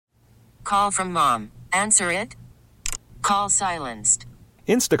Call from mom. Answer it. Call silenced.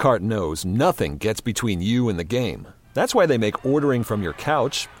 Instacart knows nothing gets between you and the game. That's why they make ordering from your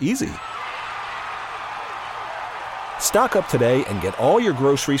couch easy. Stock up today and get all your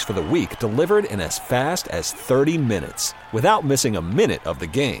groceries for the week delivered in as fast as 30 minutes without missing a minute of the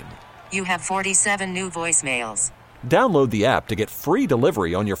game. You have 47 new voicemails. Download the app to get free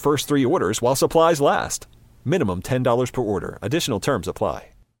delivery on your first 3 orders while supplies last. Minimum $10 per order. Additional terms apply.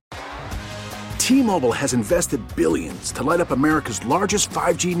 T-Mobile has invested billions to light up America's largest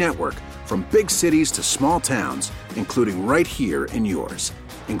 5G network, from big cities to small towns, including right here in yours.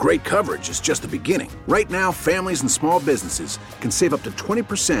 And great coverage is just the beginning. Right now, families and small businesses can save up to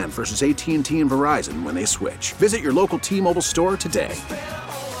 20% versus AT&T and Verizon when they switch. Visit your local T-Mobile store today.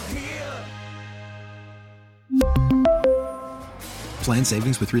 Plan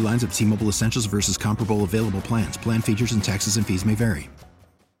savings with 3 lines of T-Mobile Essentials versus comparable available plans. Plan features and taxes and fees may vary.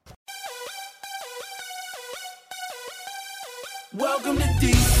 Welcome to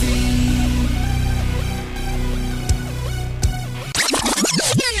DC.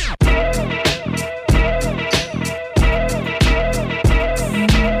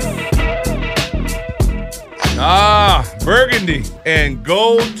 Burgundy and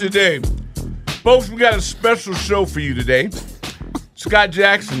gold today. Folks, we got a special show for you today. Scott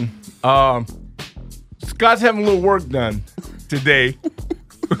Jackson. Scott's having a little work done today.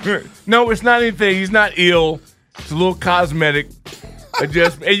 No, it's not anything. He's not ill. It's a little cosmetic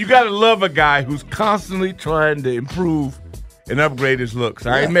adjustment. And you got to love a guy who's constantly trying to improve and upgrade his looks.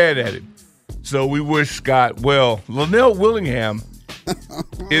 I ain't mad at him. So we wish Scott well. Linnell Willingham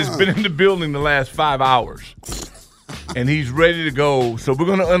has been in the building the last 5 hours. And he's ready to go. So we're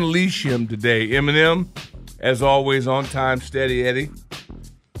going to unleash him today. Eminem, as always, on time, steady Eddie.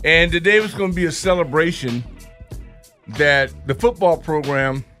 And today was going to be a celebration that the football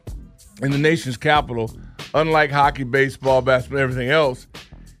program in the nation's capital, unlike hockey, baseball, basketball, everything else,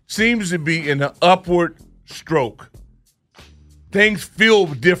 seems to be in an upward stroke. Things feel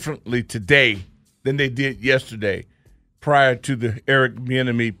differently today than they did yesterday prior to the Eric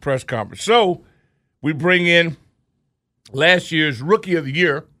Bieniemy press conference. So we bring in last year's Rookie of the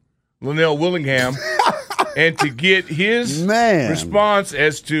Year, Linnell Willingham, and to get his response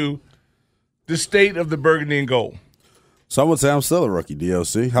as to the state of the Burgundy and Gold. Some would say I'm still a rookie,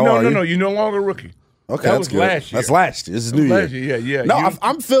 DOC. How are you? No, you're no longer a rookie. Okay, that that's was good. Last year. That's last year. This is New Year. Yeah. No,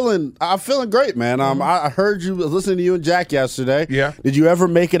 I'm feeling great, man. I heard you listening to you and Jack yesterday. Yeah. Did you ever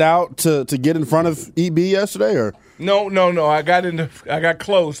make it out to get in front of EB yesterday, or? No. I got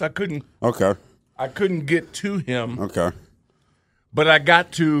close. I couldn't. Okay. I couldn't get to him. Okay. But I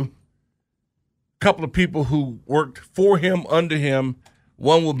got to a couple of people who worked for him, under him.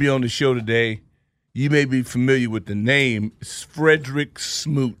 One will be on the show today. You may be familiar with the name. It's Frederick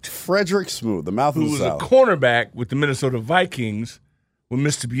Smoot. Frederick Smoot, the mouth of the South. Who was a cornerback with the Minnesota Vikings when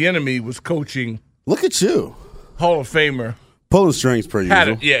Mr. Bieniemy was coaching. Look at you. Hall of Famer. Pulling strings per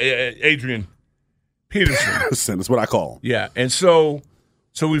usual. Yeah, Adrian Peterson. That's what I call him. Yeah, and so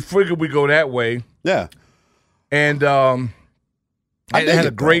we figured we go that way. Yeah. And I had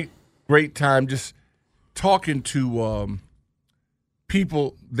a great time just talking to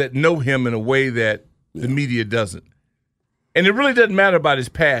people that know him in a way that the media doesn't. And it really doesn't matter about his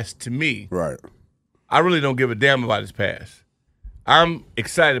past to me. Right. I really don't give a damn about his past. I'm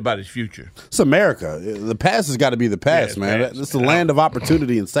excited about his future. It's America. The past has got to be the past, man. It's the land of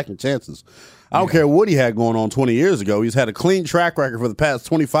opportunity and second chances. I don't care what he had going on 20 years ago. He's had a clean track record for the past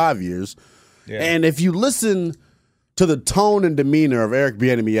 25 years. Yeah. And if you listen to the tone and demeanor of Eric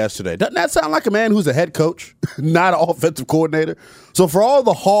Bieniemy yesterday, doesn't that sound like a man who's a head coach, not an offensive coordinator? So for all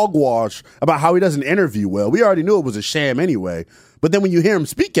the hogwash about how he doesn't interview well, we already knew it was a sham anyway. But then when you hear him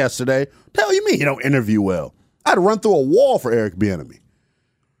speak yesterday, what the hell you mean he don't interview well? I'd run through a wall for Eric Bieniemy.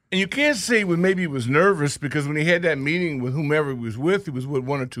 And you can't say maybe he was nervous because when he had that meeting with whomever he was with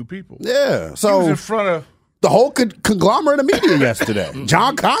 1 or 2 people. Yeah. So he was in front of the whole conglomerate of media yesterday.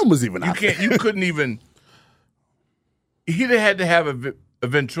 John Kahn was even out there. You couldn't even – he'd have had to have a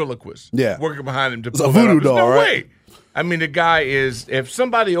ventriloquist working behind him to pull a voodoo doll, no right? way. I mean, the guy is – if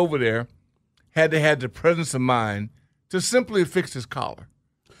somebody over there had the presence of mind to simply fix his collar.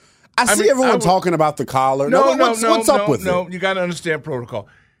 I see everyone talking about the collar. What's up with it? No, you got to understand protocol.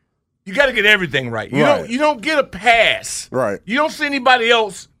 You got to get everything right. You don't get a pass. Right. You don't see anybody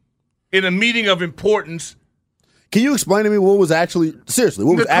else in a meeting of importance. Can you explain to me what was actually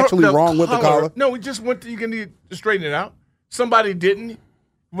wrong with the collar? No, we just went to, you can straighten it out. Somebody didn't.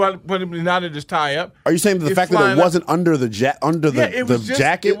 but not at his tie up. Are you saying the fact that it wasn't under the jacket?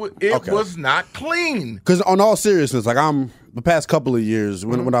 It was not clean. Because on all seriousness, like the past couple of years,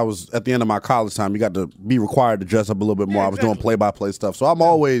 when I was at the end of my college time, you got to be required to dress up a little bit more. I was doing play-by-play stuff. So I'm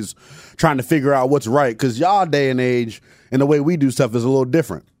always trying to figure out what's right because y'all day and age and the way we do stuff is a little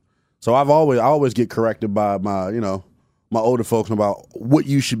different. So I always get corrected by my older folks about what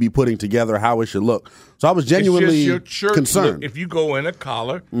you should be putting together, how it should look. So I was genuinely your shirt concerned. Look, if you go in a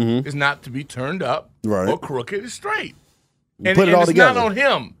collar, it's not to be turned up or crooked. It's straight. And put it all it's together. not on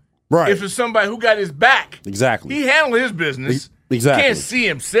him. Right. If it's somebody who got his back. Exactly. He handled his business. Exactly. He can't see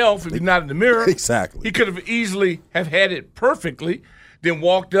himself if he's not in the mirror. Exactly. He could have easily have had it perfectly, then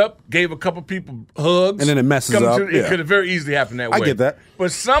walked up, gave a couple people hugs. And then it messes up. It could have very easily happened that way. I get that.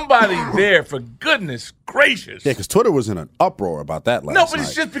 But somebody there, for goodness gracious. Yeah, because Twitter was in an uproar about that last night. No, but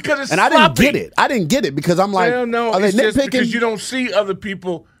it's just because it's and sloppy. I didn't get it because I'm like, well, no, are they it's just nitpicking? because you don't see other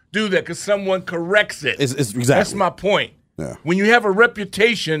people do that because someone corrects it. It's exactly. That's my point. Yeah. When you have a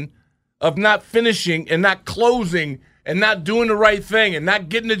reputation of not finishing and not closing and not doing the right thing and not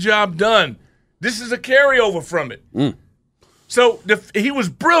getting the job done, this is a carryover from it. So he was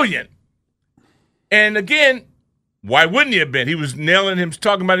brilliant. And again, why wouldn't he have been? He was nailing him,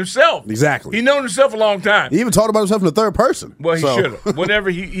 talking about himself. Exactly. He known himself a long time. He even talked about himself in the third person. Well, he should have.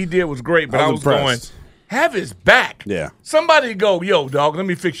 Whatever he did was great, but I was going, have his back. Yeah. Somebody go, yo, dog, let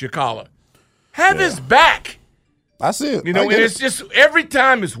me fix your collar. Have his back. I see it. You know, and it's just every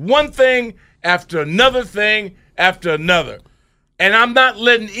time it's one thing after another thing after another. And I'm not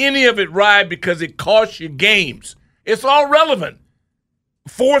letting any of it ride because it costs you games. It's all relevant.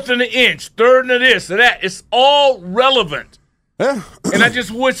 Fourth and an inch, third and a this and that. It's all relevant. Yeah. And I just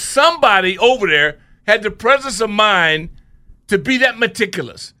wish somebody over there had the presence of mind to be that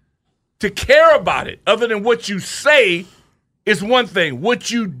meticulous, to care about it. Other than what you say is one thing. What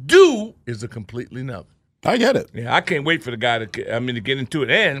you do is a completely another. I get it. Yeah, I can't wait for the guy to get into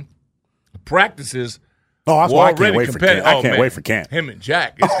it. And the practices. Oh, that's why I can't wait for Kent. I can't wait for Kent. Him and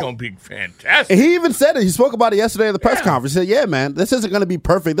Jack, it's going to be fantastic. And he even said it. He spoke about it yesterday at the press conference. He said, yeah, man, this isn't going to be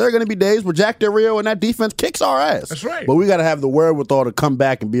perfect. There are going to be days where Jack Del Rio and that defense kicks our ass. That's right. But we got to have the wherewithal to come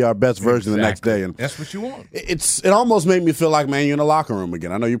back and be our best version the next day. And that's what you want. It almost made me feel like, man, you're in the locker room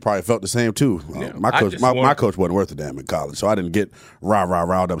again. I know you probably felt the same, too. Yeah, my coach wasn't worth a damn in college, so I didn't get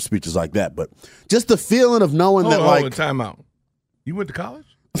riled up speeches like that. But just the feeling of knowing that, like. Hold on, time out. You went to college?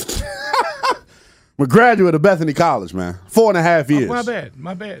 I'm a graduate of Bethany College, man. 4.5 years. Oh,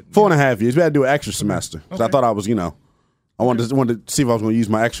 my bad. 4.5 years. We had to do an extra semester. Because I thought I was, I wanted to see if I was going to use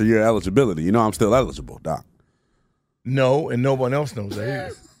my extra year eligibility. I'm still eligible, Doc. No, and no one else knows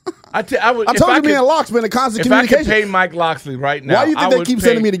that either. I told you me and Locke's been in constant communication. If I could pay Mike Loxley right now, why do you think they keep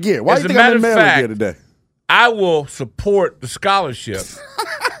sending me the gear? Why do you think I'm in Maryland gear today? I will support the scholarship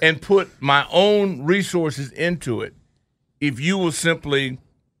and put my own resources into it if you will simply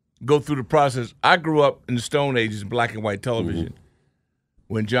go through the process. I grew up in the Stone Ages in black and white television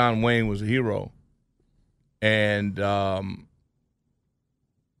when John Wayne was a hero. And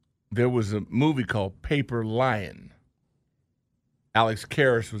there was a movie called Paper Lion. Alex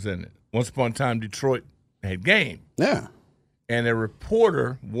Karras was in it. Once upon a time, Detroit had game. Yeah. And a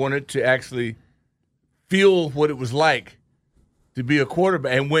reporter wanted to actually feel what it was like to be a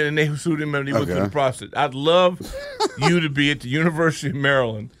quarterback, and went and they sued him and he went through the process. I'd love you to be at the University of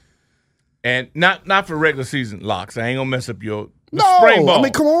Maryland. And not for regular season, Locks. I ain't gonna mess up spring ball. I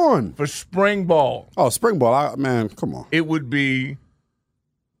mean, come on. For spring ball. Oh, spring ball, man, come on. It would be.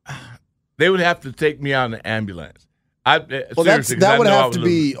 They would have to take me out in an ambulance. That would have to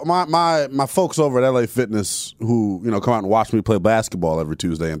be my folks over at LA Fitness who come out and watch me play basketball every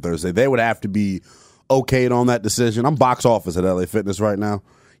Tuesday and Thursday. They would have to be okayed on that decision. I'm box office at LA Fitness right now.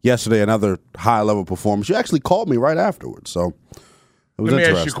 Yesterday, another high level performance. You actually called me right afterwards, so it was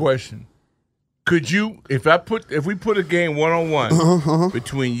interesting. Let me ask you a question. Could you, if we put a game 1-on-1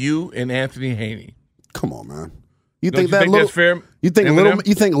 between you and Anthony Haney? Come on, man. You think that's fair? You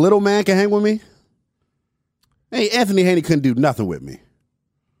think little man can hang with me? Hey, Anthony Haney couldn't do nothing with me.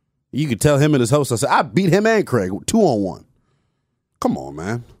 You could tell him and his host. I said I beat him and Craig 2-on-1. Come on,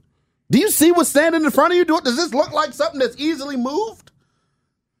 man. Do you see what's standing in front of you? Does this look like something that's easily moved?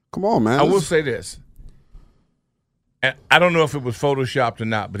 Come on, man. I will say this. And I don't know if it was photoshopped or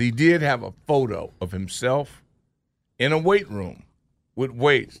not, but he did have a photo of himself in a weight room with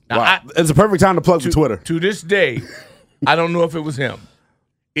weights. Now, wow. It's a perfect time to plug for Twitter. To this day, I don't know if it was him.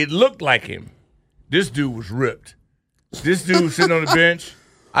 It looked like him. This dude was ripped. This dude was sitting on the bench.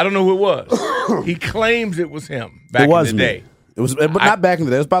 I don't know who it was. He claims it was him back in the day. It was, but not back in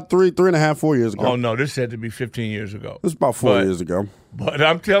the day. It was about 3.5, 4 years ago. Oh, no, this had to be 15 years ago. It was about 4 years ago. But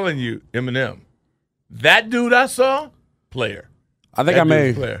I'm telling you, Eminem, that dude I saw, player. I think I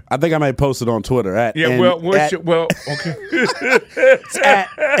may post it on Twitter at okay. It's at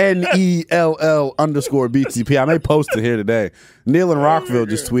NELL_BTP. I may post it here today. Neil in Rockville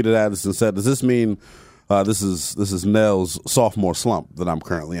just tweeted at us and said, "Does this mean this is Nell's sophomore slump that I'm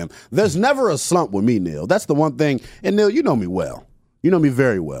currently in?" There's never a slump with me, Neil. That's the one thing. And Neil, you know me well. You know me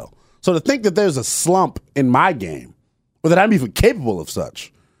very well. So to think that there's a slump in my game, or that I'm even capable of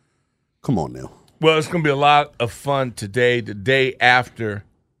such, come on, Neil. Well, it's going to be a lot of fun today, the day after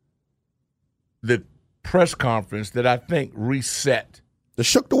the press conference that I think reset. That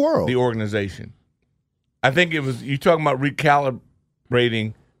shook the world. The organization. I think it was, you're talking about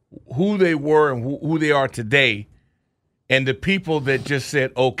recalibrating who they were and who they are today, and the people that just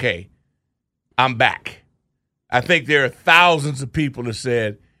said, okay, I'm back. I think there are thousands of people that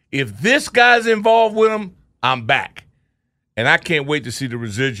said, if this guy's involved with them, I'm back. And I can't wait to see the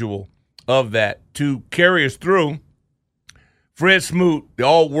residual of that. To carry us through, Fred Smoot, the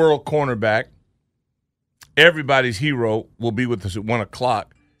all-world cornerback, everybody's hero, will be with us at 1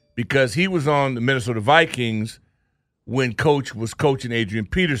 o'clock because he was on the Minnesota Vikings when Coach was coaching Adrian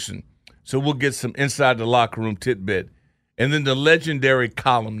Peterson. So we'll get some inside the locker room tidbit. And then the legendary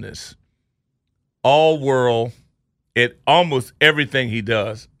columnist, all-world at almost everything he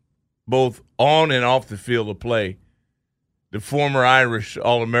does, both on and off the field of play, the former Irish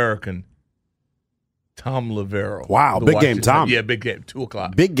All-American, Tom Lavero. Wow, big game Tommy. Yeah, big game, 2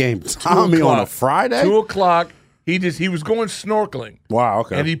 o'clock. Big game Tommy on a Friday? 2 o'clock. He was going snorkeling. Wow,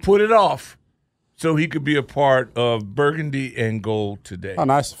 okay. And he put it off so he could be a part of Burgundy and Gold today. Oh,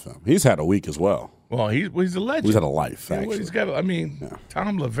 nice of him. He's had a week as well. Well, he's a legend. He's had a life, actually. He's got,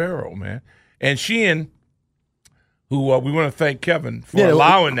 Tom Lavero, man. And Sheehan, who we want to thank Kevin for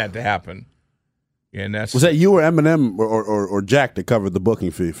allowing that to happen. And was that you or Eminem or Jack that covered the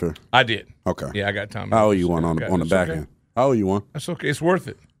booking fee for? I did. Okay. Yeah, I got Tom. I owe you one on the back end. I owe you one. That's okay. It's worth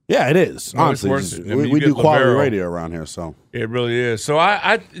it. Yeah, it is. No, honestly, it's worth it. We do quality radio around here, so it really is. So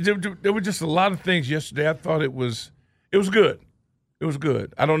there were just a lot of things yesterday. I thought it was good. It was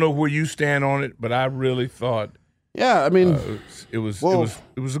good. I don't know where you stand on it, but I really thought. Yeah, I mean, it was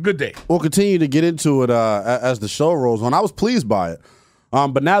a good day. We'll continue to get into it as the show rolls on. I was pleased by it,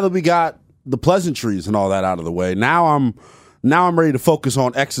 but now that we got the pleasantries and all that out of the way, now I'm ready to focus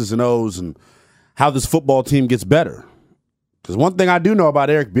on X's and O's and how this football team gets better. Because one thing I do know about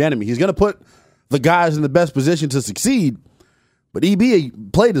Eric Bieniemy, he's going to put the guys in the best position to succeed. But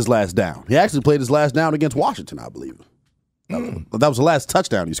EB played his last down. He actually played his last down against Washington, I believe. That was the last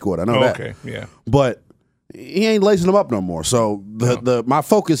touchdown he scored. I know that. Okay, yeah. But he ain't lacing them up no more. So my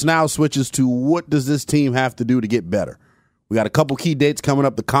focus now switches to what does this team have to do to get better. We got a couple key dates coming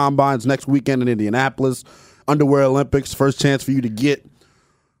up. The Combines next weekend in Indianapolis. Underwear Olympics. First chance for you to get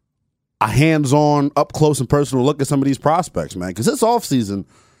a hands-on, up-close and personal look at some of these prospects, man. Because this offseason,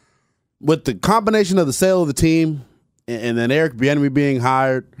 with the combination of the sale of the team and then Eric Bieniemy being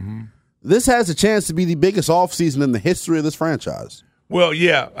hired, this has a chance to be the biggest offseason in the history of this franchise. Well,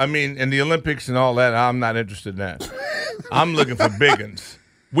 yeah. I mean, in the Olympics and all that, I'm not interested in that. I'm looking for biggins.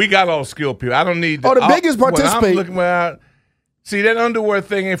 We got all skilled people. I don't need the biggins participate. See, that underwear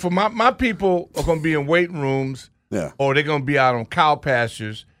thing ain't for my people are going to be in weight rooms or they're going to be out on cow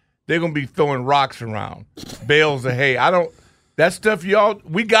pastures. They're going to be throwing rocks around, bales of hay. That stuff, y'all,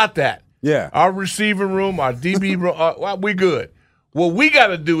 we got that. Yeah. Our receiver room, our DB room, we good. What we got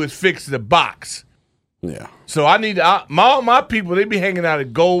to do is fix the box. Yeah. So I need my people, they be hanging out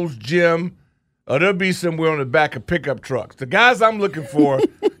at Gold's Gym, or they'll be somewhere on the back of pickup trucks. The guys I'm looking for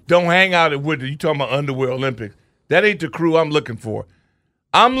don't hang out at Woodley. You talking about Underwear Olympics. That ain't the crew I'm looking for.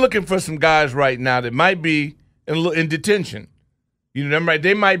 I'm looking for some guys right now that might be in detention. You know,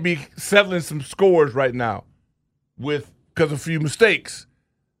 they might be settling some scores right now because of a few mistakes.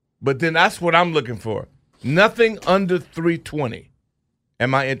 But then that's what I'm looking for. Nothing under 320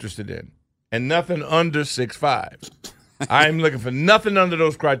 am I interested in, and nothing under 6'5". I'm looking for nothing under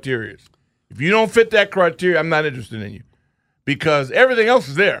those criteria. If you don't fit that criteria, I'm not interested in you because everything else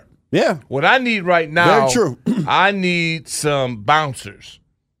is there. Yeah. What I need right now, very true. I need some bouncers.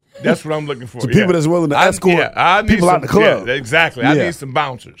 That's what I'm looking for. People that's willing to escort people out the club. Yeah, exactly. I need some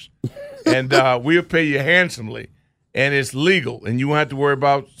bouncers. And we'll pay you handsomely. And it's legal. And you won't have to worry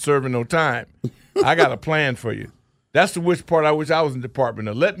about serving no time. I got a plan for you. That's the which part I wish I was in the department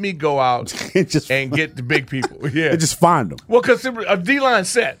of. Let me go out and get the big people. Yeah. And just find them. Well, because a D-line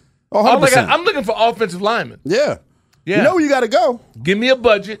set. Oh, 100%. I'm looking for offensive linemen. Yeah. You know where you got to go. Give me a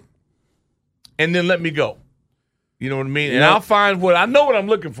budget, and then let me go. You know what I mean? And I'll find what I'm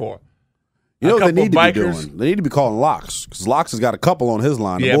looking for. You know what they need to be doing? They need to be calling Locks because Locks has got a couple on his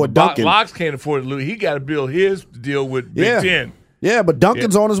line. Yeah, the boy Duncan. Locks can't afford to lose. He got to build his deal with Big Ten. Yeah, but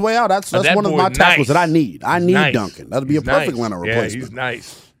Duncan's on his way out. That's that one of my tackles that I need. I need Duncan. That'd be a perfect line of replacement. Yeah, he's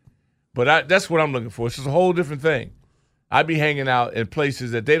nice. But that's what I'm looking for. It's just a whole different thing. I'd be hanging out in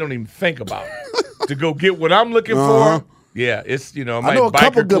places that they don't even think about to go get what I'm looking for. Yeah, it's I know a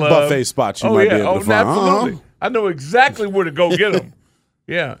couple good buffet spots you might be able to find. Absolutely. I know exactly where to go get them.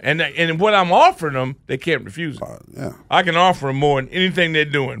 Yeah, and what I'm offering them, they can't refuse it. Yeah, I can offer them more than anything they're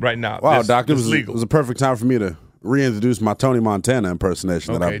doing right now. Wow, Doc, it was a perfect time for me to reintroduce my Tony Montana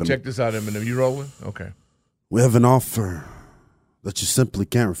impersonation that I've been. Check this out, Eminem. You rolling? Okay. We have an offer that you simply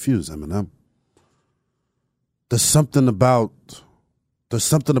can't refuse, Eminem. There's something about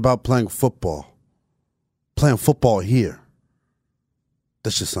playing football here.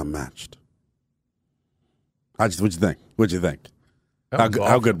 That's just unmatched. What'd you think?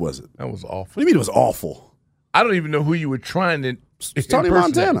 How good was it? That was awful. What do you mean it was awful? I don't even know who you were trying to. It's Tony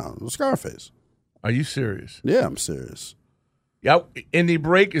Montana, Scarface. Are you serious? Yeah, I'm serious. Yeah. In the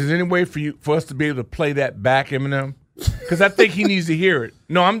break, is there any way for us to be able to play that back, Eminem? Because I think he needs to hear it.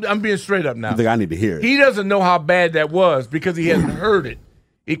 No, I'm being straight up now. I think I need to hear it. He doesn't know how bad that was because he hasn't heard it.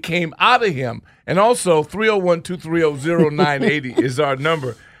 It came out of him. And also, 301-230-0980 is our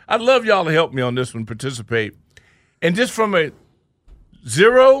number. I'd love y'all to help me on this one, participate. And just from a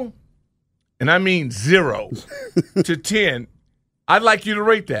 0, and I mean 0, to 10, I'd like you to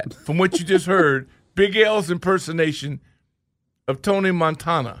rate that from what you just heard, Big L's impersonation of Tony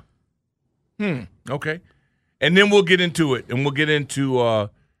Montana. Okay. And then we'll get into it, and we'll get into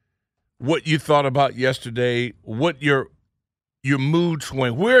what you thought about yesterday, what your mood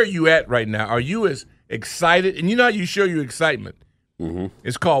swing. Where are you at right now? Are you as excited? And you know how you show your excitement? Mm-hmm.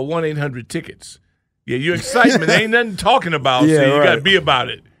 It's called 1-800-TICKETS. Yeah, your excitement ain't nothing talking about, so you got to be about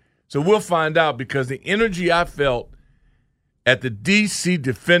it. So we'll find out because the energy I felt at the D.C.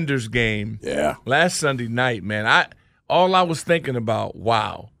 Defenders game last Sunday night, man, all I was thinking about,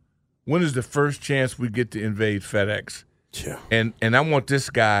 wow, when is the first chance we get to invade FedEx? Yeah. And I want this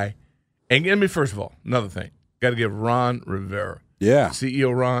guy, and let me first of all, another thing, got to give Ron Rivera. Yeah.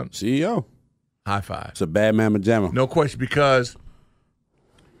 CEO Ron. CEO. High five. It's a bad man pajama. No question, because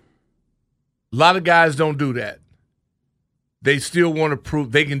a lot of guys don't do that. They still want to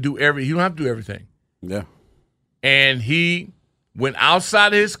prove they can do everything. You don't have to do everything. Yeah. And he went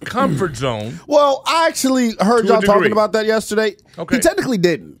outside his comfort zone. Well, I actually heard y'all talking about that yesterday. Okay. He technically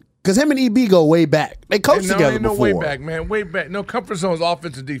didn't. Because him and EB go way back. They coached together before. No, way back, man. Way back. No, comfort zone is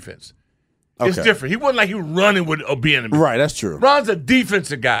offense and defense. It's different. He wasn't like he was running with Obianami. Right, that's true. Ron's a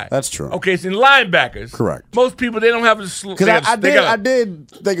defensive guy. That's true. Okay, it's in linebackers. Correct. Most people, they don't have a because I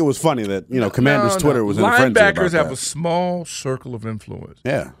did think it was funny that Commander's Twitter was in the frenzy about linebackers have that. a small circle of influence.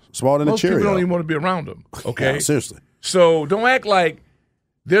 Yeah, smaller than a Cheerio. Most people don't even want to be around them. Okay, yeah, seriously. So don't act like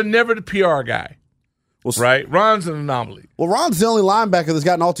they're never the PR guy. Well, right? Ron's an anomaly. Well, Ron's the only linebacker that's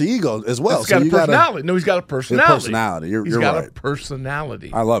got an alter ego as well. He's got a personality. No, he's got a personality. You're got right. a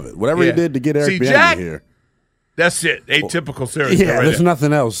personality. I love it. Whatever he did to get Eric Bieniemy here. That's it. Atypical series. Yeah, right there's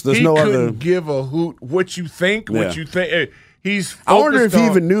nothing else. There's no other. He couldn't give a hoot what you think. What you think. He's. I wonder if he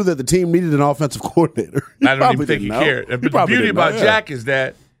even knew that the team needed an offensive coordinator. I don't even think he cared. But the beauty about Jack is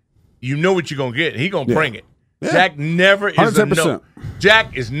that you know what you're gonna get. He's gonna bring it. Yeah. Jack never is 110%. A no.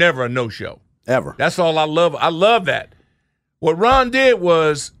 Jack is never a no-show. Ever. That's all I love. I love that. What Ron did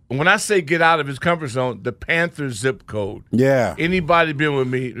was, when I say get out of his comfort zone, the Panthers zip code. Yeah. Anybody been with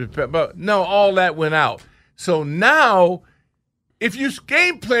me? But no, all that went out. So now, if you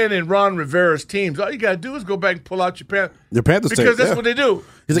game plan in Ron Rivera's teams, all you got to do is go back and pull out your Panthers. Your Panthers because that's what they do.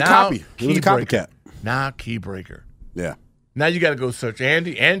 He's a copy. He's a copycat. Now, key breaker. Yeah. Now you got to go search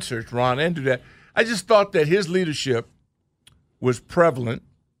Andy and search Ron and do that. I just thought that his leadership was prevalent.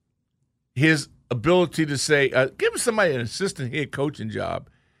 His ability to say, give somebody an assistant head coaching job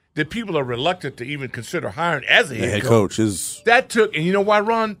that people are reluctant to even consider hiring as a head coach. That took, and you know why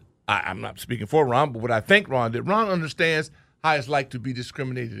Ron, I'm not speaking for Ron, but what I think Ron did, Ron understands how it's like to be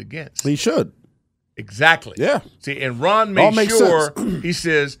discriminated against. He should. Exactly. Yeah. See, and Ron made sure, he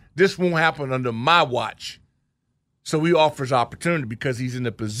says, this won't happen under my watch. So he offers opportunity because he's in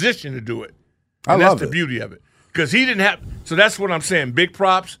the position to do it. And that's the beauty of it. Because he didn't have – so that's what I'm saying. Big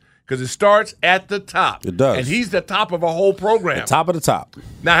props because it starts at the top. It does. And he's the top of a whole program. The top of the top.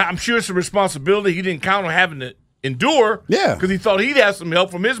 Now, I'm sure it's a responsibility he didn't count on having to endure. Yeah. Because he thought he'd have some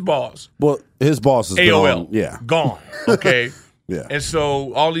help from his boss. Well, his boss is AOL. Gone. Yeah. Gone. Okay. Yeah. And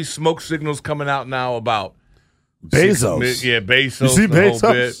so all these smoke signals coming out now about Bezos. Bezos. You see Bezos?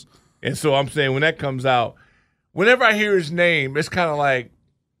 Whole bit. And so I'm saying when that comes out, whenever I hear his name, it's kind of like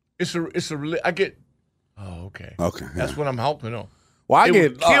I get. Oh, okay. Okay. That's what I'm helping on. Well,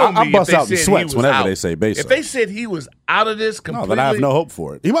 I bust out in sweats whenever they say Baso. If they said he was out of this completely, then I have no hope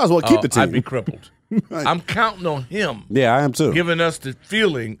for it. He might as well keep the team. I'd be crippled. I'm counting on him. Yeah, I am too. Giving us the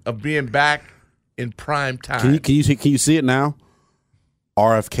feeling of being back in prime time. Can you see it now?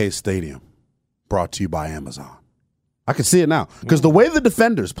 RFK Stadium, brought to you by Amazon. I can see it now because the way the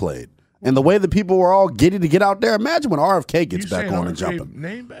defenders played and the way the people were all giddy to get out there. Imagine when RFK gets back on and jumping.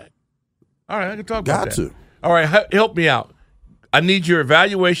 Name back. All right, I can talk about that. Got to. All right, help me out. I need your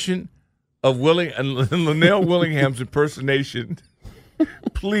evaluation of Linnell Willingham's impersonation.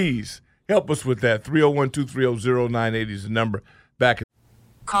 Please help us with that. 301-230-0980 is the number. Back.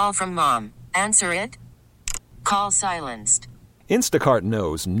 Call from mom. Answer it. Call silenced. Instacart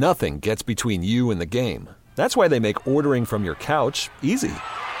knows nothing gets between you and the game. That's why they make ordering from your couch easy.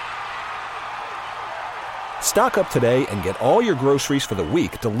 Stock up today and get all your groceries for the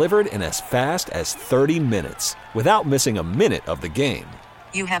week delivered in as fast as 30 minutes without missing a minute of the game.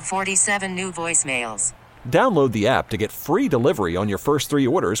 You have 47 new voicemails. Download the app to get free delivery on your first 3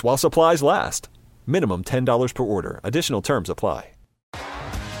 orders while supplies last. Minimum $10 per order. Additional terms apply.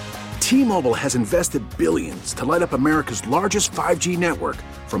 T-Mobile has invested billions to light up America's largest 5G network,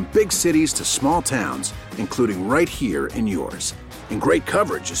 from big cities to small towns, including right here in yours. And great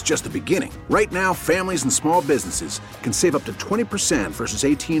coverage is just the beginning. Right now, families and small businesses can save up to 20% versus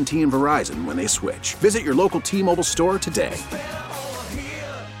AT&T and Verizon when they switch. Visit your local T-Mobile store today.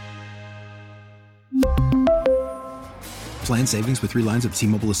 Plan savings with 3 lines of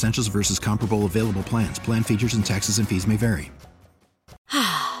T-Mobile Essentials versus comparable available plans. Plan features and taxes and fees may vary.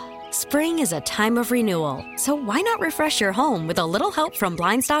 Spring is a time of renewal, so why not refresh your home with a little help from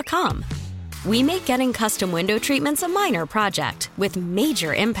Blinds.com? We make getting custom window treatments a minor project with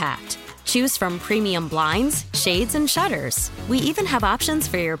major impact. Choose from premium blinds, shades, and shutters. We even have options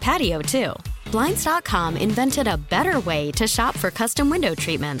for your patio, too. Blinds.com invented a better way to shop for custom window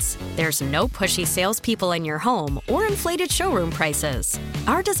treatments. There's no pushy salespeople in your home or inflated showroom prices.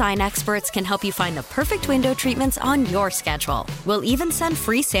 Our design experts can help you find the perfect window treatments on your schedule. We'll even send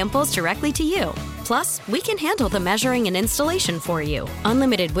free samples directly to you. Plus, we can handle the measuring and installation for you.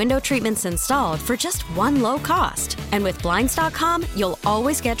 Unlimited window treatments installed for just one low cost. And with Blinds.com, you'll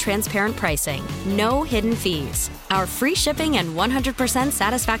always get transparent pricing. No hidden fees. Our free shipping and 100%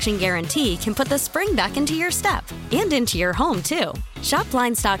 satisfaction guarantee can put the spring back into your step and into your home, too. Shop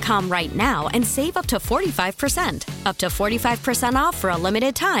Blinds.com right now and save up to 45%. Up to 45% off for a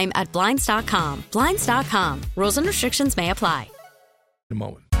limited time at Blinds.com. Blinds.com. Rules and restrictions may apply. A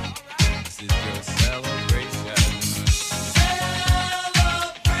moment. This is your celebration.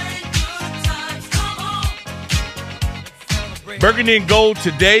 Celebrate good times. Come on. Celebrate. Burgundy and Gold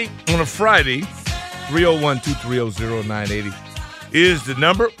today on a Friday. 301-230-0980 is the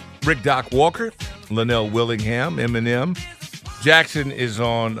number. Rick Doc Walker, Linnell Willingham, Eminem. Jackson is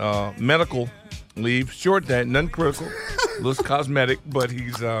on medical leave. Short that, none critical. Looks cosmetic, but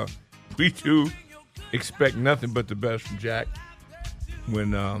he's we do expect nothing but the best from Jack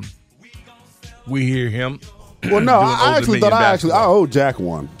when we hear him. Well, no, I actually thought I owe Jack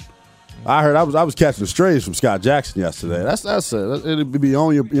one. I heard I was catching strays from Scott Jackson yesterday. That's it'd be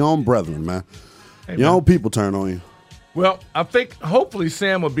on your own brethren, man. Hey, your own people turn on you. Well, I think hopefully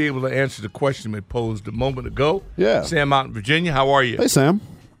Sam will be able to answer the question we posed a moment ago. Yeah. Sam out in Virginia, how are you? Hey, Sam.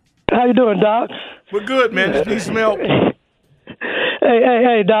 How you doing, Doc? We're good, man. Just need some help.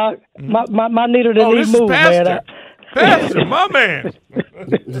 Hey, Doc. My needle didn't need move, Pastor. man. Pastor, my man.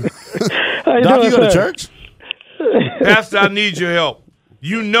 How you Doc, doing, you go to sir? church? Pastor, I need your help.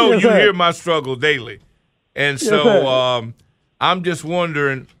 You know Yes, you sir. hear my struggle daily. And Yes, so sir. I'm just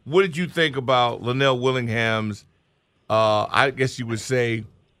wondering, what did you think about Linnell Willingham's, I guess you would say,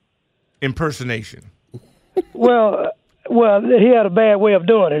 impersonation? Well, he had a bad way of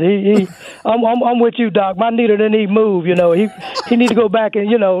doing it. I'm with you, Doc. My needle didn't need move. You know, he need to go back and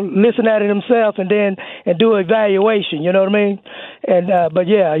listen at it himself and do an evaluation. You know what I mean? And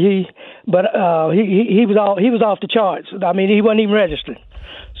he was off the charts. I mean, he wasn't even registered.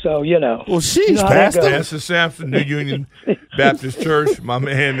 So Well, she's Pastor. Pastor Sampson, New Union Baptist Church. My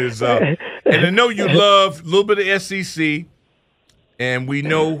man is, and I know you love a little bit of SEC, and we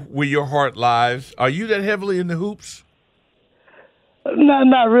know where your heart lies. Are you that heavily in the hoops?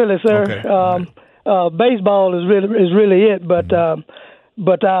 Not really, sir. Okay. Baseball is really it, but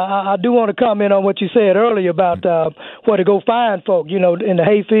I do want to comment on what you said earlier about where to go find folk, in the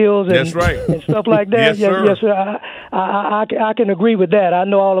hayfields and, That's right. and stuff like that. Yes, sir. I can agree with that. I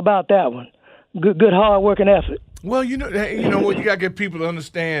know all about that one. Good hard work and effort. Well, you know what? You got to get people to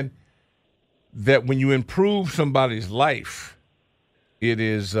understand that when you improve somebody's life, it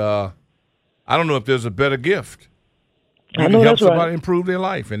is I don't know if there's a better gift. You I know can help that's right. somebody improve their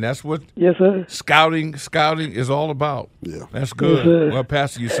life, and that's what Yes, sir. scouting is all about. Yeah. That's good. Yes, sir. Well,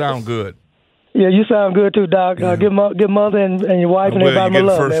 Pastor, you sound good. Yeah, you sound good too, Doc. Give mother and your wife and Well, everybody you my get the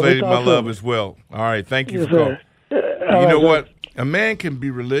love. First man. Lady We'll my talk love soon. as well. All right, thank you Yes, for calling. sir. You All know right, what? A man can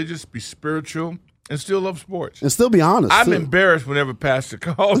be religious, be spiritual, and still love sports. And still be honest. I'm too. embarrassed whenever Pastor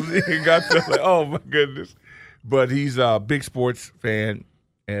calls me and got to like, oh my goodness. But he's a big sports fan,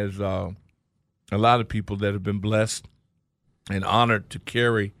 as a lot of people that have been blessed and honored to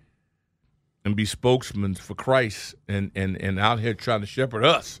carry and be spokesmen for Christ and out here trying to shepherd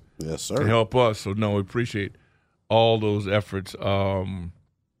us. Yes, sir. And help us. So no, we appreciate all those efforts.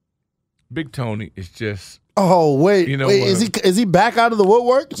 Big Tony is just Oh wait, You know wait, what? is he back out of the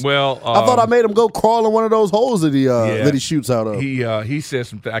woodworks? well. I thought I made him go crawl in one of those holes that he shoots out of. He said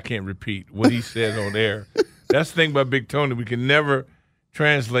something I can't repeat what he said on air. That's the thing about Big Tony. We can never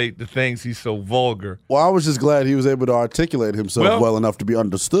translate the things he's so vulgar. Well, I was just glad he was able to articulate himself well enough to be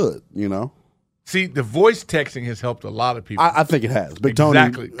understood. You know, See, the voice texting has helped a lot of people. I think it has. Big Tony,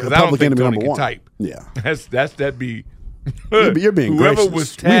 Exactly, because I don't public think enemy Tony number can one. type. Yeah, That'd be. you're being Whoever gracious.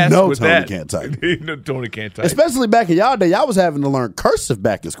 was We tasked know with Tony that. can't type. Tony can't type. Especially back in y'all day, y'all was having to learn cursive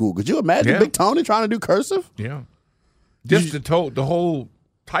back in school. Could you imagine Yeah. Big Tony trying to do cursive? Yeah. Just the whole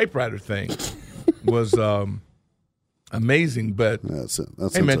typewriter thing was amazing. But That's hey,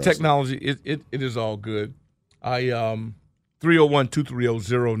 man, interesting. technology it is all good.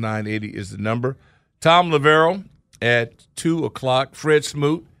 301-230-0980 is the number. Tom Lavero at 2:00. Fred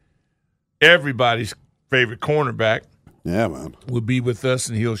Smoot, everybody's favorite cornerback, Yeah, man. will be with us,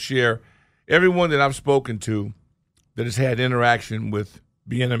 and he'll share everyone that I've spoken to that has had interaction with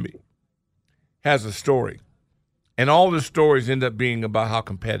Bieniemy has a story. And all the stories end up being about how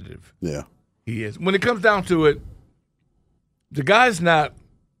competitive Yeah. he is. When it comes down to it, the guy's not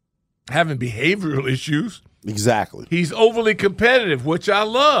having behavioral issues. Exactly. He's overly competitive, which I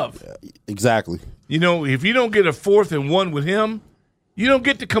love. Exactly. You know, if you don't get a 4th and 1 with him, you don't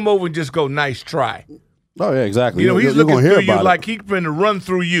get to come over and just go, nice try. Oh yeah, exactly. You know, he's You're looking gonna hear through you about it. like he's going to run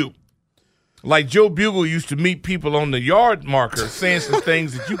through you. Like Joe Bugle used to meet people on the yard marker saying some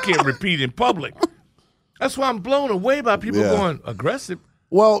things that you can't repeat in public. That's why I'm blown away by people Yeah. going aggressive.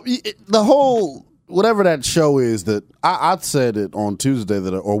 Well, the whole whatever that show is that I said it on Tuesday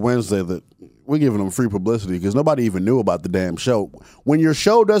or Wednesday that we're giving them free publicity because nobody even knew about the damn show. When your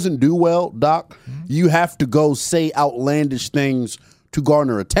show doesn't do well, Doc, you have to go say outlandish things to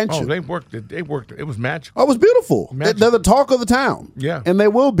garner attention. Oh, they worked it. They worked it. It was magical. Oh, it was beautiful. Magical. They're the talk of the town. Yeah. And they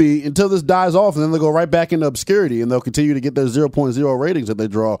will be until this dies off, and then they'll go right back into obscurity, and they'll continue to get their 0.0 ratings that they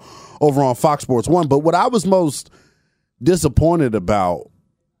draw over on Fox Sports 1. But what I was most disappointed about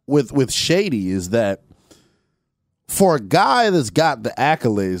with Shady is that for a guy that's got the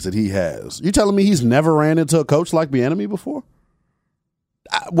accolades that he has, you telling me he's never ran into a coach like Bieniemy before?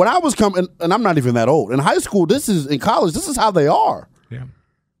 When I was coming, and I'm not even that old, in high school, in college, this is how they are. Yeah.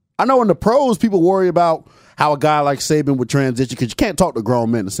 I know in the pros, people worry about how a guy like Saban would transition because you can't talk to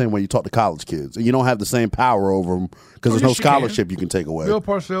grown men the same way you talk to college kids. And you don't have the same power over them because there's no yes, you can. scholarship you can take away. Bill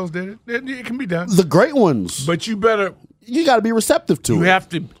Parcells did it. It can be done. The great ones, But you better, you got to be receptive to you it. have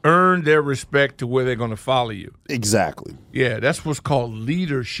to earn their respect to where they're going to follow you. Exactly. Yeah, that's what's called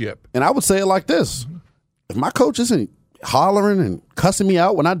leadership. And I would say it like this. If my coach isn't hollering and cussing me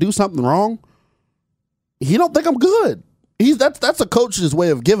out when I do something wrong, he don't think I'm good. That's a coach's way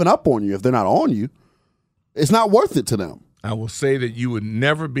of giving up on you if they're not on you. It's not worth it to them. I will say that you would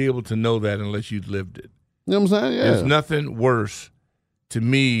never be able to know that unless you'd lived it. You know what I'm saying? Yeah. There's nothing worse to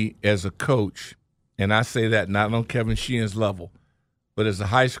me as a coach, and I say that not on Kevin Sheehan's level, but as a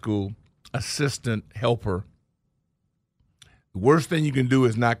high school assistant helper, the worst thing you can do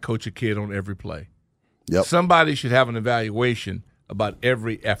is not coach a kid on every play. Yep. Somebody should have an evaluation about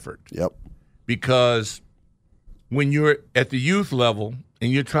every effort. Yep. Because when you're at the youth level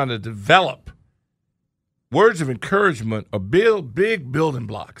and you're trying to develop, words of encouragement are big building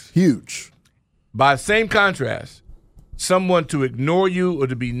blocks. Huge. By same contrast, someone to ignore you or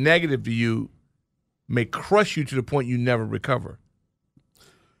to be negative to you may crush you to the point you never recover.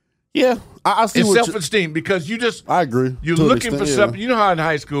 Yeah, I see It's what self-esteem because you just I agree. You're To an looking for extent, yeah. something. You know how in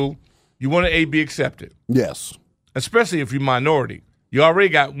high school you want to be accepted, Yes. especially if you're minority. You already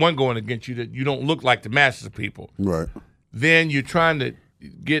got one going against you that you don't look like the masses of people. Right. Then you're trying to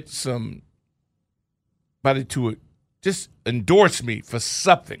get somebody to just endorse me for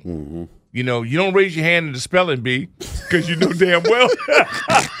something. Mm-hmm. You know, you don't raise your hand in the spelling bee because you know damn well.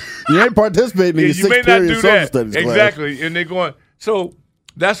 You ain't participating in your you may sixth not period do social that. studies class. Exactly. And they're going, so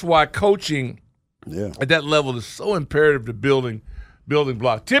That's why coaching Yeah. at that level is so imperative to building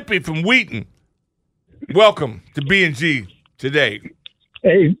block. Tippy from Wheaton, welcome to B&G today.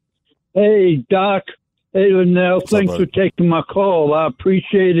 Hey, Doc. Hey, Linnell. What's up, Thanks buddy? for taking my call. I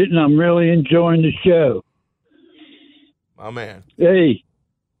appreciate it, and I'm really enjoying the show. My man. Hey,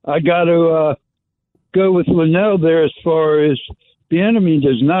 I got to go with Linnell there as far as the enemy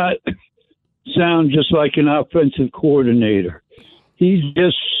does not sound just like an offensive coordinator. He's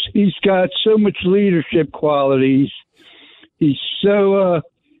got so much leadership qualities. He's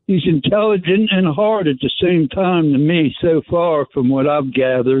intelligent and hard at the same time to me so far from what I've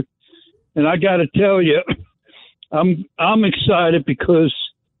gathered. And I got to tell you, I'm excited because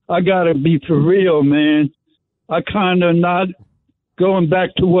I got to be for real, man. I kind of not going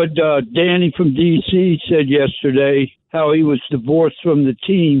back to what Danny from D.C. said yesterday, how he was divorced from the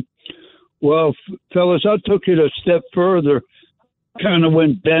team. Well, fellas, I took it a step further. Kind of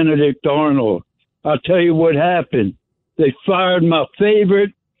went Benedict Arnold. I'll tell you what happened. They fired my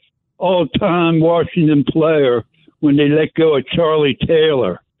favorite all-time Washington player when they let go of Charlie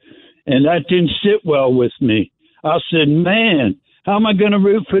Taylor. And that didn't sit well with me. I said, man, how am I going to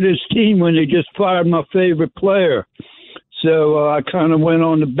root for this team when they just fired my favorite player? So I kind of went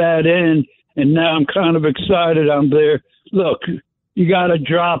on the bad end, and now I'm kind of excited I'm there. Look, you got to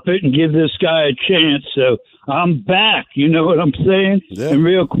drop it and give this guy a chance. So I'm back. You know what I'm saying? Yeah. And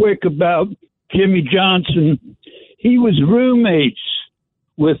real quick about Jimmy Johnson, he was roommates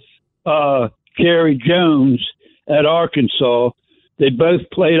with Jerry Jones at Arkansas. They both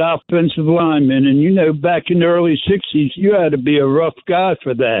played offensive linemen, and, you know, back in the early 60s, you had to be a rough guy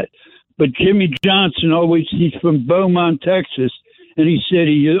for that. But Jimmy Johnson he's from Beaumont, Texas, and he said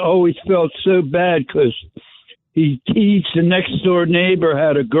he always felt so bad because he teased the next-door neighbor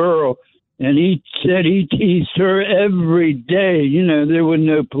had a girl, and he said he teased her every day. You know, there was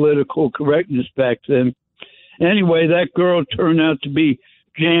no political correctness back then. Anyway, that girl turned out to be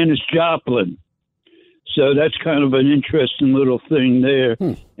Janis Joplin. So that's kind of an interesting little thing there.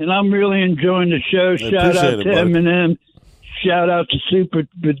 And I'm really enjoying the show. Shout out to Eminem. Shout out to super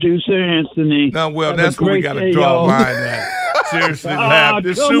producer Anthony. No, well, Have that's a where we great got to day, draw y'all. a line at. Seriously, Lap.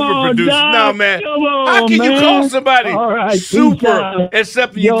 This come super on, producer. Doc. No, man. Come on, How can you man. call somebody All right, peace super out.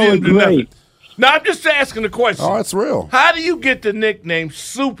 except you Y'all didn't are do nothing? great. No, I'm just asking the question. Oh, it's real. How do you get the nickname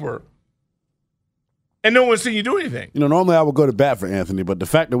Super and no one's seen you do anything? You know, normally I would go to bat for Anthony, but the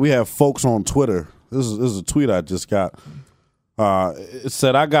fact that we have folks on Twitter, this is a tweet I just got. It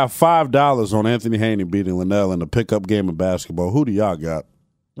said, I got $5 on Anthony Haney beating Linnell in the pickup game of basketball. Who do y'all got?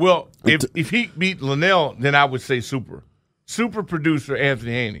 Well, if he beat Linnell, then I would say Super. Super producer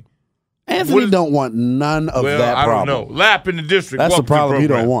Anthony Haney. Anthony don't want none of that problem. I don't know. Lap in the district. That's the Welcome to problem he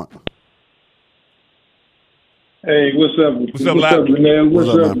program. don't want. Hey, what's up? What's up, Lap? Linnell? What's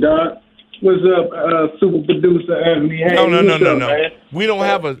What's up, up, Doc? What's up, super producer Anthony Haney? No. What's up, man? We don't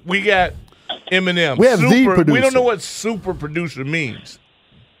have we got Eminem. We have the super, producer. We don't know what super producer means.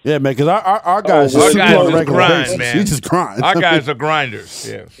 Yeah, man, because our guys Our are super guys on a just regular grind, basis. man. He just grinds. Our guys are grinders.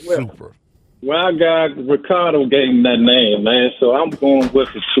 Yeah, super. Well, our guy Ricardo gave him that name, man. So I'm going with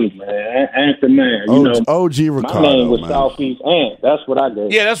it too, man. Anthony, man. You know, OG Ricardo, my name was man. Southeast Ant. That's what I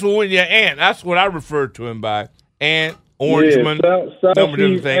gave. Yeah, that's what Ant. That's what I referred to him by. Ant, Orangeman, Southeast number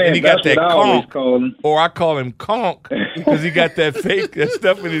different thing. And he Ant. got that That's what I always conch, call him. or I call him conch because he got that fake that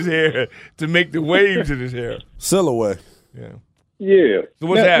stuff in his hair to make the waves in his hair. Silhouette. Yeah. Yeah. So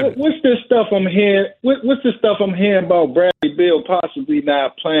what's happening? What's this stuff I'm hearing? What's this stuff I'm hearing about Bradley Beal possibly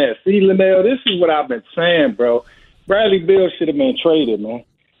not playing? See, Linnell, this is what I've been saying, bro. Bradley Beal should have been traded, man.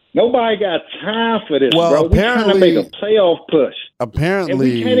 Nobody got time for this, Well, bro. We're trying to make a playoff push. And we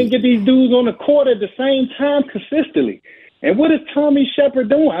Apparently, can't even get these dudes on the court at the same time consistently. And what is Tommy Shepard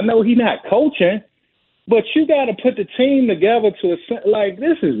doing? I know he's not coaching, but you got to put the team together to like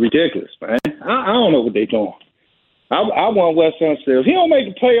this is ridiculous, man. I don't know what they're doing. I want Wes Unseld. If he don't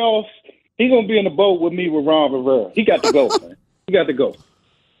make the playoffs, he's gonna be in the boat with me with Ron Rivera. He got to go, man. He got to go.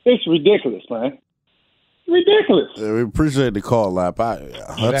 It's ridiculous, man. Ridiculous. we appreciate the call, Lap. That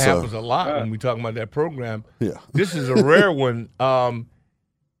happens a lot when we talk about that program. Yeah. This is a rare one.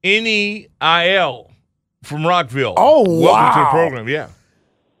 NEIL from Rockville. Oh, Welcome wow. to the program. Yeah.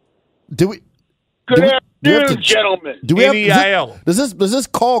 Do we? Good do we have afternoon, to- gentlemen. Do we have NEIL. Does this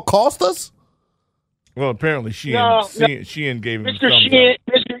call cost us? Well, apparently Sheehan gave him Mr. thumbs Sheehan,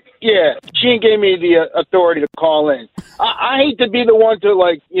 Sheehan gave me the authority to call in. I hate to be the one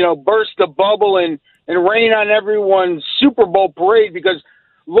to burst the bubble and rain on everyone's Super Bowl parade because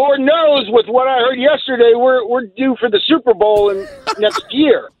Lord knows with what I heard yesterday, we're due for the Super Bowl in next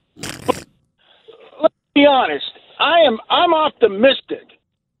year. But let's be honest. I'm optimistic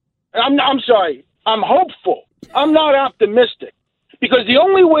I'm sorry. I'm hopeful. I'm not optimistic, because the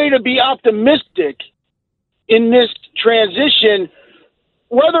only way to be optimistic in this transition,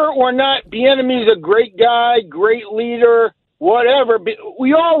 whether or not Bieniemy's a great guy, great leader, whatever,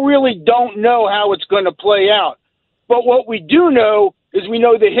 we all really don't know how it's going to play out. But what we do know is we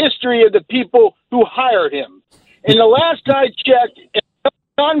know the history of the people who hired him. And the last I checked, it's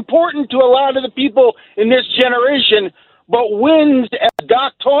not important to a lot of the people in this generation, but wins, as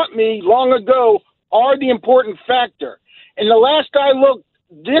Doc taught me long ago, are the important factor. And the last I looked,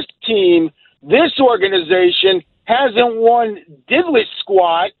 this team, this organization, hasn't won diddly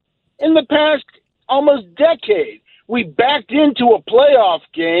squat in the past almost decade. We backed into a playoff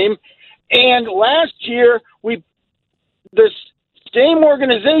game, and last year the same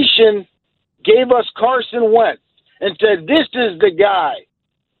organization gave us Carson Wentz and said, this is the guy.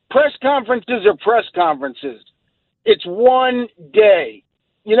 Press conferences are press conferences. It's one day.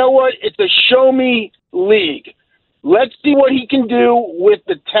 You know what? It's a show-me league. Let's see what he can do with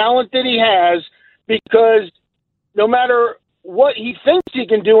the talent that he has, because no matter what he thinks he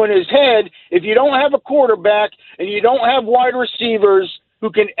can do in his head, if you don't have a quarterback and you don't have wide receivers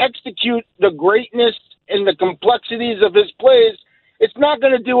who can execute the greatness and the complexities of his plays, it's not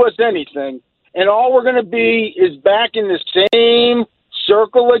going to do us anything. And all we're going to be is back in the same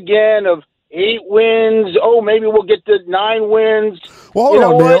circle again of 8 wins. Oh, maybe we'll get to 9 wins. Well, hold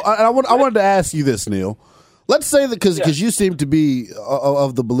on, Neil. I wanted to ask you this, Neil. Let's say that because you seem to be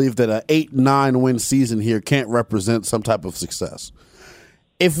of the belief that an 8-9 win season here can't represent some type of success.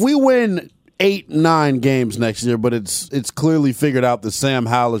 If we win 8-9 games next year, but it's clearly figured out that Sam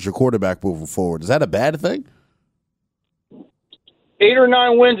Howell is your quarterback moving forward, is that a bad thing? 8 or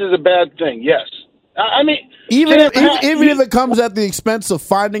 9 wins is a bad thing. Yes. I mean, even if it comes at the expense of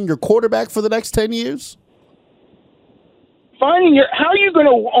finding your quarterback for the next 10 years. How are you going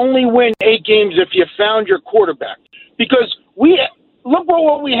to only win 8 games if you found your quarterback? Because look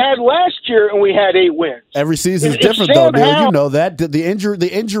what we had last year, and we had 8 wins. Every season is different, though, Neil. You know that the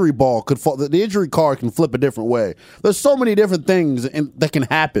injury ball could fall. The injury card can flip a different way. There's so many different things that can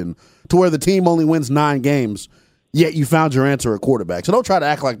happen to where the team only wins 9 games, yet you found your answer at quarterback. So don't try to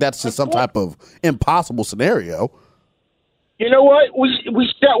act like that's just some type of impossible scenario. You know what?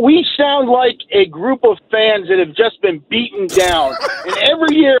 We sound like a group of fans that have just been beaten down, and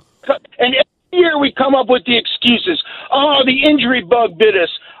every year we come up with the excuses. Oh, the injury bug bit us.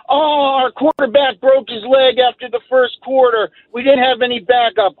 Oh, our quarterback broke his leg after the first quarter. We didn't have any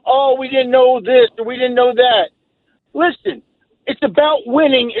backup. Oh, we didn't know this or we didn't know that. Listen, it's about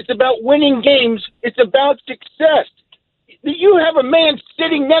winning. It's about winning games. It's about success. You have a man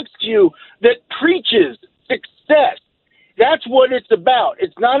sitting next to you that preaches success. That's what it's about.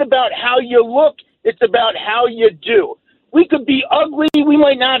 It's not about how you look. It's about how you do. We could be ugly. We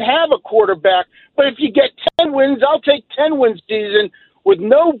might not have a quarterback. But if you get 10 wins, I'll take 10-win season with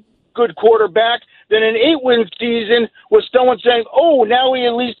no good quarterback than an 8-win season with someone saying, oh, now we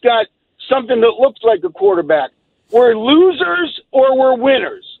at least got something that looks like a quarterback. We're losers or we're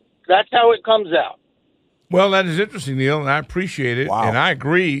winners. That's how it comes out. Well, that is interesting, Neil, and I appreciate it. Wow. And I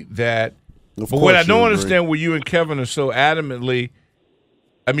agree that – but what I don't understand where you and Kevin are so adamantly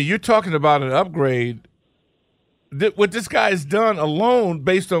 – I mean, you're talking about an upgrade. What this guy has done alone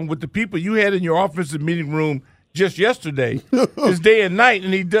based on what the people you had in your offensive meeting room just yesterday is day and night,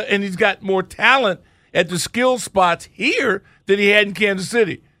 and he's got more talent at the skill spots here than he had in Kansas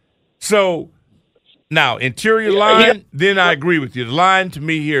City. So now, interior line, then I agree with you. The line to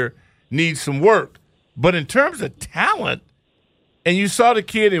me here needs some work. But in terms of talent, and you saw the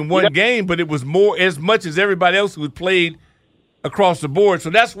kid in one game, but it was more as much as everybody else who had played across the board. So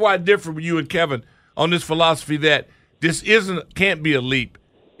that's why I differ with you and Kevin on this philosophy that this can't be a leap.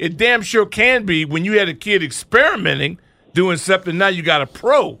 It damn sure can be when you had a kid experimenting, doing something. Now you got a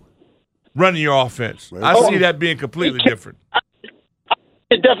pro running your offense. I see that being completely different.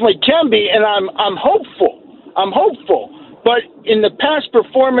 It definitely can be, and I'm hopeful. I'm hopeful. But in the past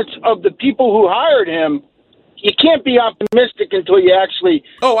performance of the people who hired him, you can't be optimistic until you actually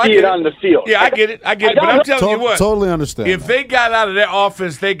see it on the field. Yeah, I get it. But I'm telling you what. Totally understand. If they got out of their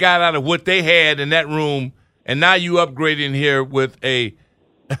offense, they got out of what they had in that room, and now you upgrade in here with a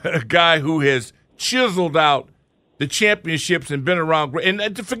guy who has chiseled out the championships and been around.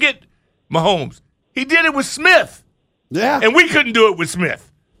 And to forget Mahomes, he did it with Smith. Yeah. And we couldn't do it with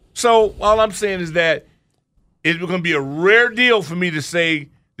Smith. So all I'm saying is that it's going to be a rare deal for me to say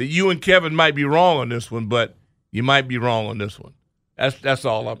that you and Kevin might be wrong on this one, but you might be wrong on this one. That's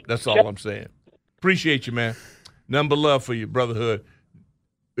all I'm saying. Appreciate you, man. Nothing but love for you, brotherhood.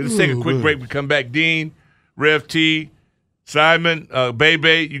 Let's take a quick break. We come back. Dean, Rev T, Simon,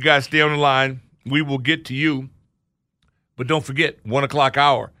 Bebe, you guys stay on the line. We will get to you. But don't forget, 1 o'clock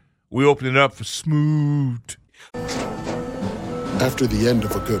hour, we open it up for Smooth. After the end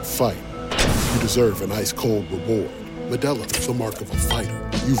of a good fight, you deserve an ice-cold reward. Modelo, the mark of a fighter.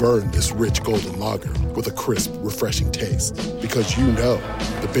 You've earned this rich golden lager with a crisp, refreshing taste. Because you know,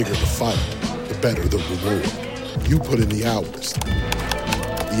 the bigger the fight, the better the reward. You put in the hours,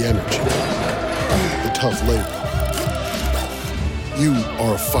 the energy, the tough labor. You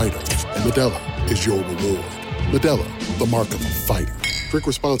are a fighter, and Modelo is your reward. Modelo, the mark of a fighter. Drink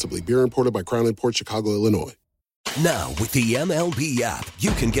responsibly. Beer imported by Crown Imports, Chicago, Illinois. Now, with the MLB app,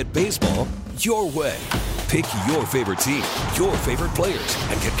 you can get baseball your way. Pick your favorite team, your favorite players,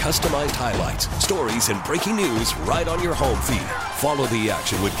 and get customized highlights, stories, and breaking news right on your home feed. Follow the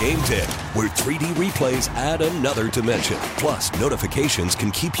action with Game 10, where 3D replays add another dimension. Plus, notifications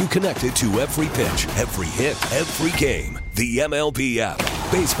can keep you connected to every pitch, every hit, every game. The MLB app.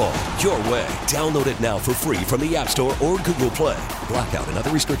 Baseball your way. Download it now for free from the App Store or Google Play. Blackout and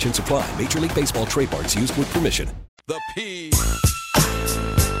other restrictions apply. Major League Baseball trademarks used with permission. The P.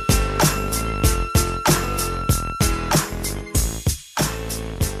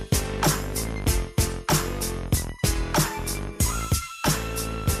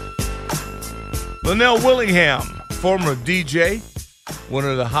 Linnell Willingham, former DJ, one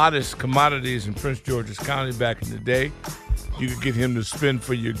of the hottest commodities in Prince George's County back in the day. You could get him to spin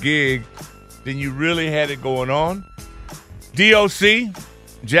for your gig. Then you really had it going on. DOC,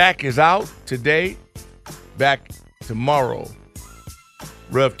 Jack is out today, back tomorrow.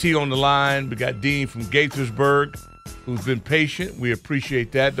 Rev T on the line. We got Dean from Gaithersburg, who's been patient. We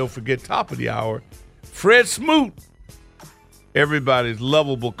appreciate that. Don't forget, top of the hour, Fred Smoot, everybody's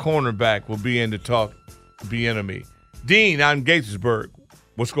lovable cornerback, will be in to talk Bieniemy. Dean, I'm Gaithersburg.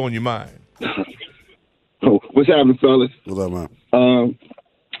 What's going on your mind? Oh, what's happening, fellas? What's up, man?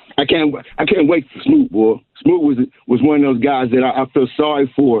 I can't wait for Smoot, boy. Smoot was one of those guys that I feel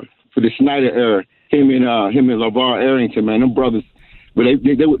sorry for the Snyder era. Him and LeVar Arrington, man, them brothers. But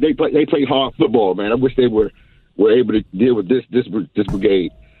they played hard football, man. I wish they were able to deal with this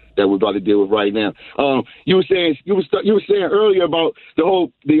brigade that we're about to deal with right now. You were saying earlier about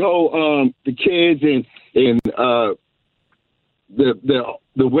the kids and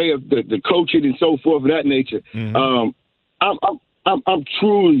the way of the coaching and so forth of that nature. Mm-hmm. I'm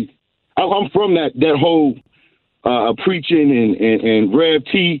from that whole preaching and Rev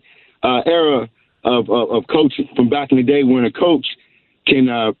T era of coaching from back in the day when a coach can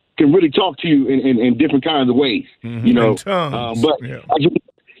really talk to you in different kinds of ways, mm-hmm. you know. But yeah.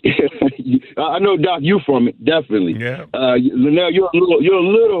 I know, Doc, you from it, definitely. Yeah. Linnell, you're a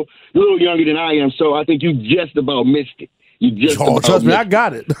little younger than I am, so I think you just about missed it. Trust me, I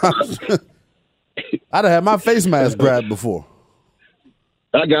got it. I'd have had my face mask grabbed before.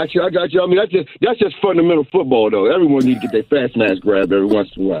 I got you. I mean, that's just fundamental football, though. Everyone needs to get their face mask grabbed every once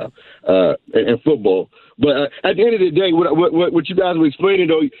in a while in football. But at the end of the day, what you guys were explaining,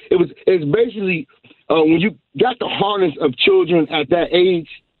 though, it's basically when you got the harness of children at that age,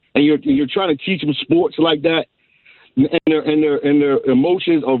 and you're trying to teach them sports like that, and their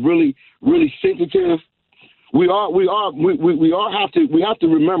emotions are really, really sensitive. We have to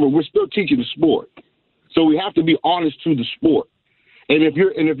remember we're still teaching the sport, so we have to be honest to the sport. And if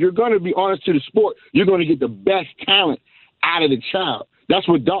you're going to be honest to the sport, you're going to get the best talent out of the child. That's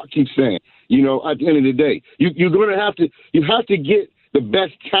what Doc keeps saying. You know, at the end of the day, you have to get the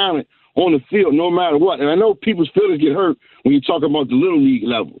best talent on the field, no matter what. And I know people's feelings get hurt when you talk about the little league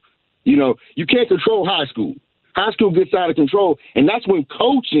level. You know, you can't control high school. High school gets out of control, and that's when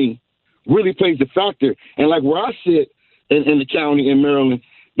coaching really plays the factor. And like where I sit in the county in Maryland,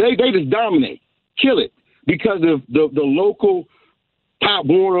 they just dominate, kill it, because of the local Pop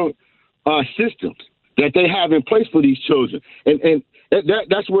Warner systems that they have in place for these children. And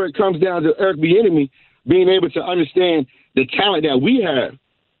that's where it comes down to Eric Bieniemy being able to understand the talent that we have.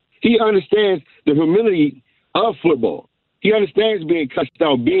 He understands the humility of football. He understands being cussed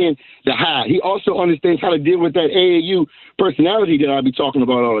out, being the high. He also understands how to deal with that AAU personality that I be talking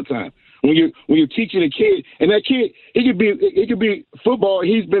about all the time. When you're teaching a kid, and that kid, it could be football.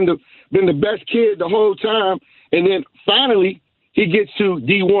 He's been the best kid the whole time, and then finally he gets to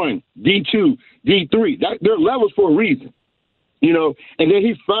D1, D2, D3. They're levels for a reason, you know. And then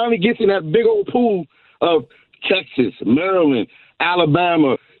he finally gets in that big old pool of Texas, Maryland,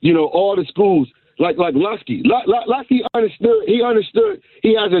 Alabama, you know, all the schools like Lusky. Lusky understood. He understood.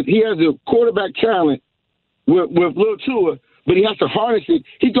 He has a quarterback talent with Lil Tua, but he has to harness it.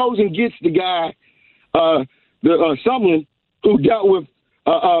 He goes and gets the guy, Sumlin, who dealt with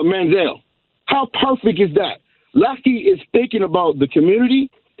Manziel. How perfect is that? Lefty is thinking about the community.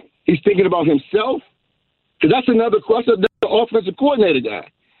 He's thinking about himself. Because that's another offensive coordinator guy.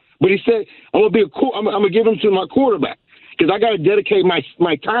 But he said, I'm gonna give him to my quarterback because I got to dedicate my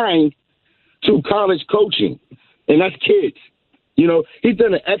time to college coaching, and that's kids. You know, he's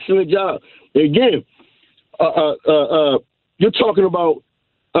done an excellent job. And again, you're talking about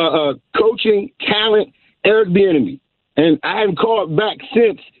coaching talent, Eric Bieniemy, and I haven't called back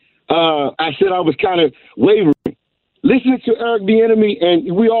since I said I was kind of wavering. Listening to Eric Bieniemy,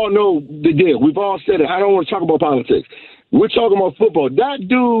 and we all know the deal. We've all said it. I don't want to talk about politics. We're talking about football. That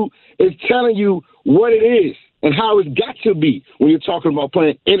dude is telling you what it is and how it's got to be when you're talking about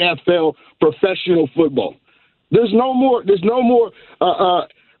playing NFL professional football. There's no more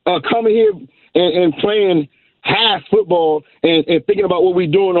coming here and playing half football and thinking about what we're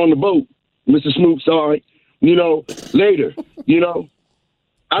doing on the boat, Mr. Snoop, sorry, later,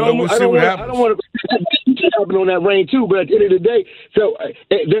 I don't want to happen on that rain too, but at the end of the day, so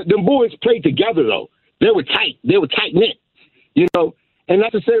them boys played together though. They were tight. They were tight knit, And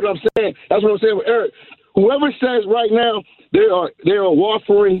not to say what I'm saying. That's what I'm saying with Eric. Whoever says right now they are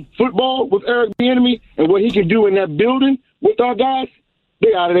waffling football with Eric Bieniemy and what he can do in that building with our guys,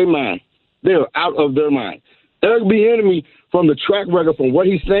 they're out of their mind. They're out of their mind. Eric Bieniemy, from the track record, from what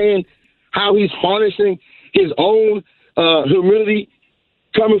he's saying, how he's harnessing his own humility,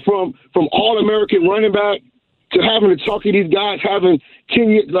 coming from All-American running back to having to talk to these guys, having 10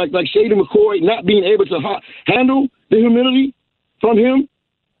 years, like Shady McCoy, not being able to handle the humility from him.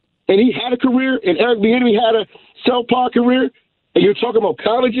 And he had a career, and Eric Bieniemy had a subpar career. And you're talking about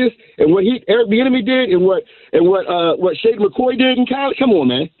colleges and what Eric Bieniemy did and what Shady McCoy did in college. Come on,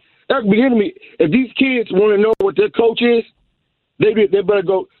 man. Eric Bieniemy, if these kids want to know what their coach is, they better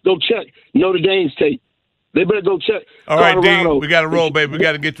go check Notre Dame's tape. They better go check. All right, Colorado. D, we got to roll, baby. We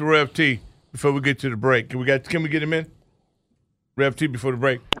got to get to Rev T before we get to the break. Can we get him in? Rev T before the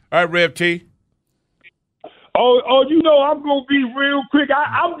break. All right, Rev T. Oh, I'm going to be real quick.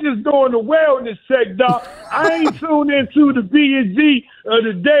 I'm just doing a wellness check, Doc. I ain't tuned into the B&G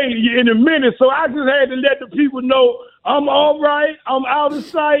today in a minute, so I just had to let the people know I'm all right. I'm out of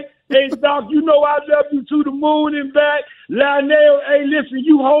sight. Hey, Doc, I love you to the moon and back. Lionel, hey, listen,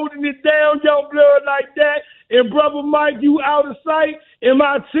 you holding it down, young blood, like that. And Brother Mike, you out of sight. And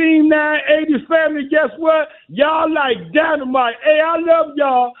my Team 980 family, guess what? Y'all like dynamite. Hey, I love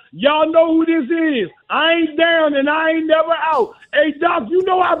y'all. Y'all know who this is. I ain't down and I ain't never out. Hey, Doc,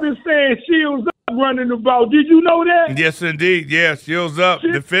 I've been saying shields up running about. Did you know that? Yes, indeed. Yeah, shields up.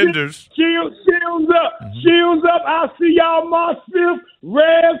 Defenders. Shields up. Mm-hmm. Shields up. I see y'all, Mark Smith,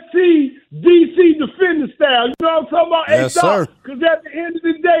 Rev T, DC Defender style. You know what I'm talking about? Yes, hey, Doc, sir. because at the end of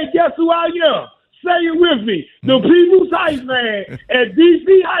the day, guess who I am? Say it with me. The People's Hype Man and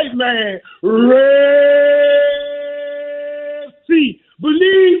DC Hype Man, Rev T.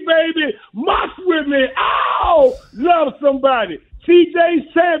 Believe, baby. Mock with me. Ow! Love somebody.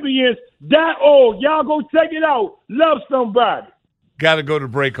 TJChampions.org. Y'all go check it out. Love somebody. Got to go to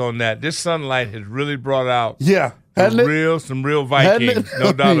break on that. This sunlight has really brought out some real Vikings.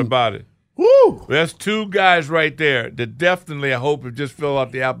 No doubt about it. Woo! There's two guys right there that definitely, I hope, have just filled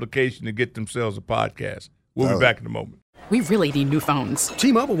out the application to get themselves a podcast. We'll be back in a moment. We really need new phones.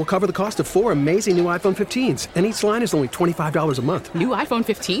 T-Mobile will cover the cost of 4 amazing new iPhone 15s, and each line is only $25 a month. New iPhone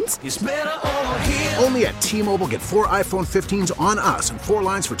 15s? It's better over here. Only at T-Mobile, get 4 iPhone 15s on us and 4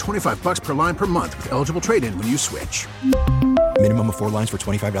 lines for $25 per line per month with eligible trade-in when you switch. Minimum of 4 lines for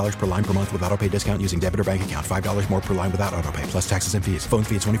 $25 per line per month with autopay discount using debit or bank account. $5 more per line without autopay, plus taxes and fees. Phone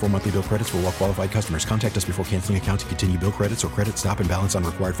fee at 24 monthly bill credits for well-qualified customers. Contact us before canceling account to continue bill credits or credit stop and balance on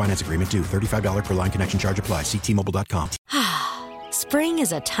required finance agreement due. $35 per line connection charge applies. See T-Mobile.com. Spring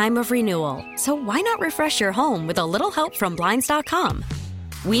is a time of renewal, so why not refresh your home with a little help from Blinds.com?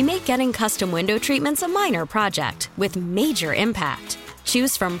 We make getting custom window treatments a minor project with major impact.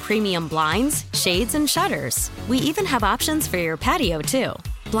 Choose from premium blinds, shades, and shutters. We even have options for your patio, too.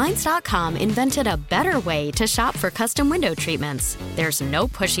 Blinds.com invented a better way to shop for custom window treatments. There's no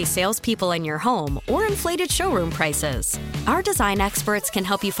pushy salespeople in your home or inflated showroom prices. Our design experts can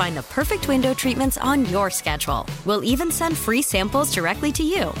help you find the perfect window treatments on your schedule. We'll even send free samples directly to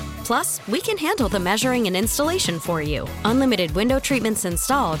you. Plus, we can handle the measuring and installation for you. Unlimited window treatments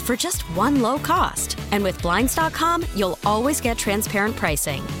installed for just one low cost. And with Blinds.com, you'll always get transparent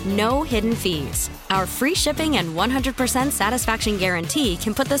pricing. No hidden fees. Our free shipping and 100% satisfaction guarantee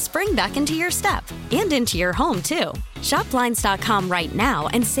can put the spring back into your step and into your home, too. Shop Blinds.com right now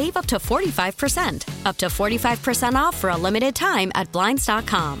and save up to 45%. Up to 45% off for a limited time at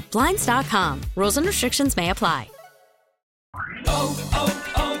Blinds.com. Blinds.com. Rules and restrictions may apply.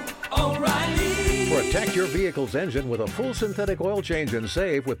 O'Reilly. For a Protect your vehicle's engine with a full synthetic oil change and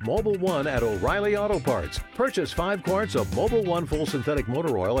save with Mobile One at O'Reilly Auto Parts. Purchase 5 quarts of Mobile One full synthetic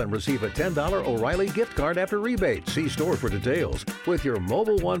motor oil and receive a $10 O'Reilly gift card after rebate. See store for details. With your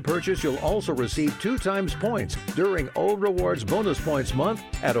Mobile One purchase, you'll also receive 2 times points during O Rewards Bonus Points Month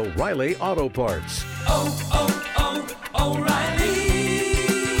at O'Reilly Auto Parts. Oh,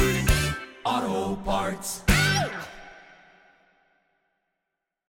 O'Reilly Auto Parts.